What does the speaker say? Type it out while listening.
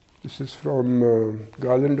This is from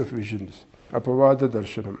Garland of Visions, Apavada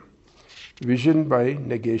Darsana, Vision by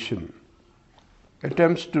Negation.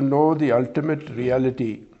 Attempts to know the ultimate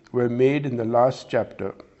reality were made in the last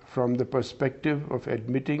chapter from the perspective of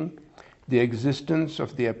admitting the existence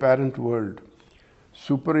of the apparent world,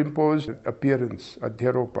 superimposed appearance,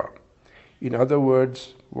 adhyaropa, in other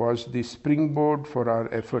words, was the springboard for our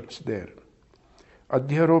efforts there.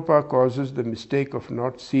 Adhyaropa causes the mistake of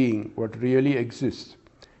not seeing what really exists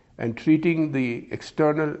and treating the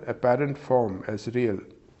external apparent form as real.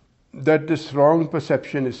 That this wrong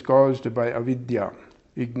perception is caused by avidya,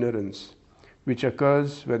 ignorance, which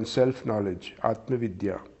occurs when self-knowledge,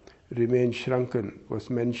 atmavidya, remains shrunken,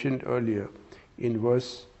 was mentioned earlier in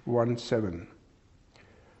verse 1.7.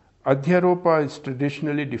 Adhyaropa is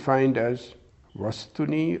traditionally defined as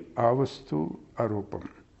vastuni avastu aropam,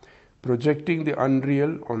 projecting the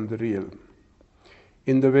unreal on the real.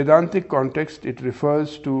 In the Vedantic context, it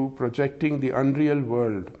refers to projecting the unreal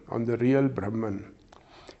world on the real Brahman,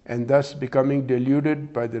 and thus becoming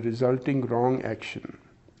deluded by the resulting wrong action.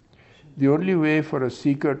 The only way for a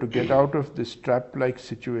seeker to get out of this trap-like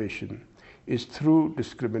situation is through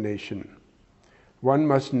discrimination. One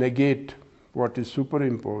must negate what is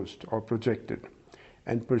superimposed or projected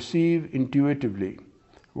and perceive intuitively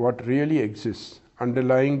what really exists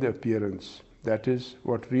underlying the appearance, that is,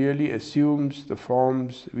 what really assumes the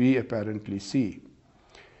forms we apparently see.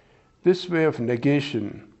 This way of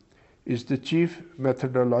negation is the chief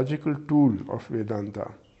methodological tool of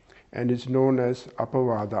Vedanta and is known as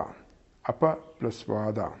Apavada, Apa plus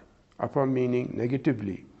Vada, Apa meaning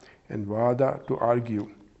negatively and Vada to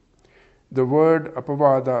argue. The word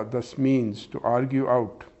Apavada thus means to argue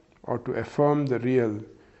out or to affirm the real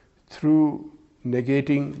through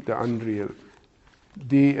negating the unreal.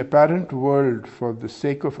 The apparent world, for the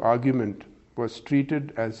sake of argument, was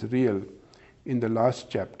treated as real in the last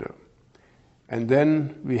chapter. And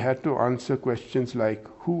then we had to answer questions like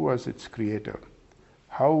who was its creator,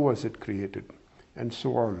 how was it created, and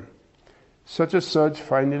so on. Such a search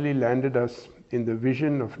finally landed us in the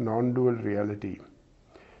vision of non-dual reality.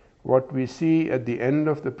 What we see at the end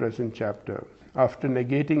of the present chapter, after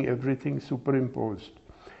negating everything superimposed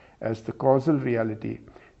as the causal reality,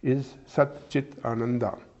 is Sat Chit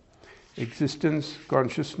Ananda, existence,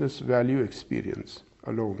 consciousness, value, experience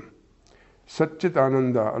alone. Sat Chit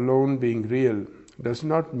Ananda alone being real does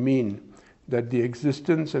not mean that the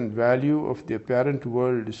existence and value of the apparent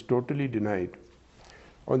world is totally denied.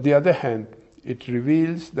 On the other hand, it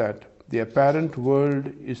reveals that the apparent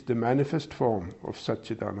world is the manifest form of Sat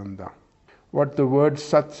Chit Ananda. What the word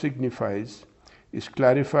Sat signifies is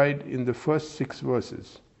clarified in the first 6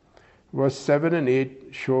 verses. Verse 7 and 8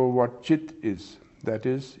 show what Chit is, that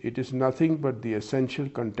is, it is nothing but the essential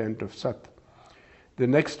content of Sat. The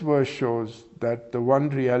next verse shows that the one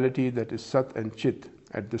reality that is Sat and Chit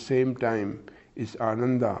at the same time is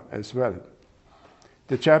Ananda as well.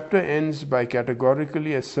 The chapter ends by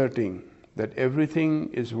categorically asserting that everything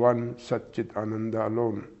is one Sat Chit Ananda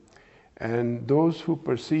alone, and those who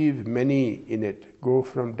perceive many in it go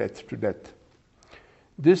from death to death.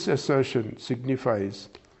 This assertion signifies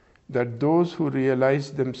that those who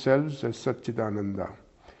realize themselves as Satchidananda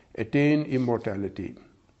attain immortality.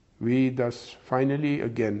 We thus finally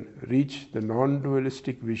again reach the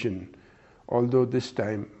non-dualistic vision, although this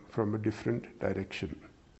time from a different direction.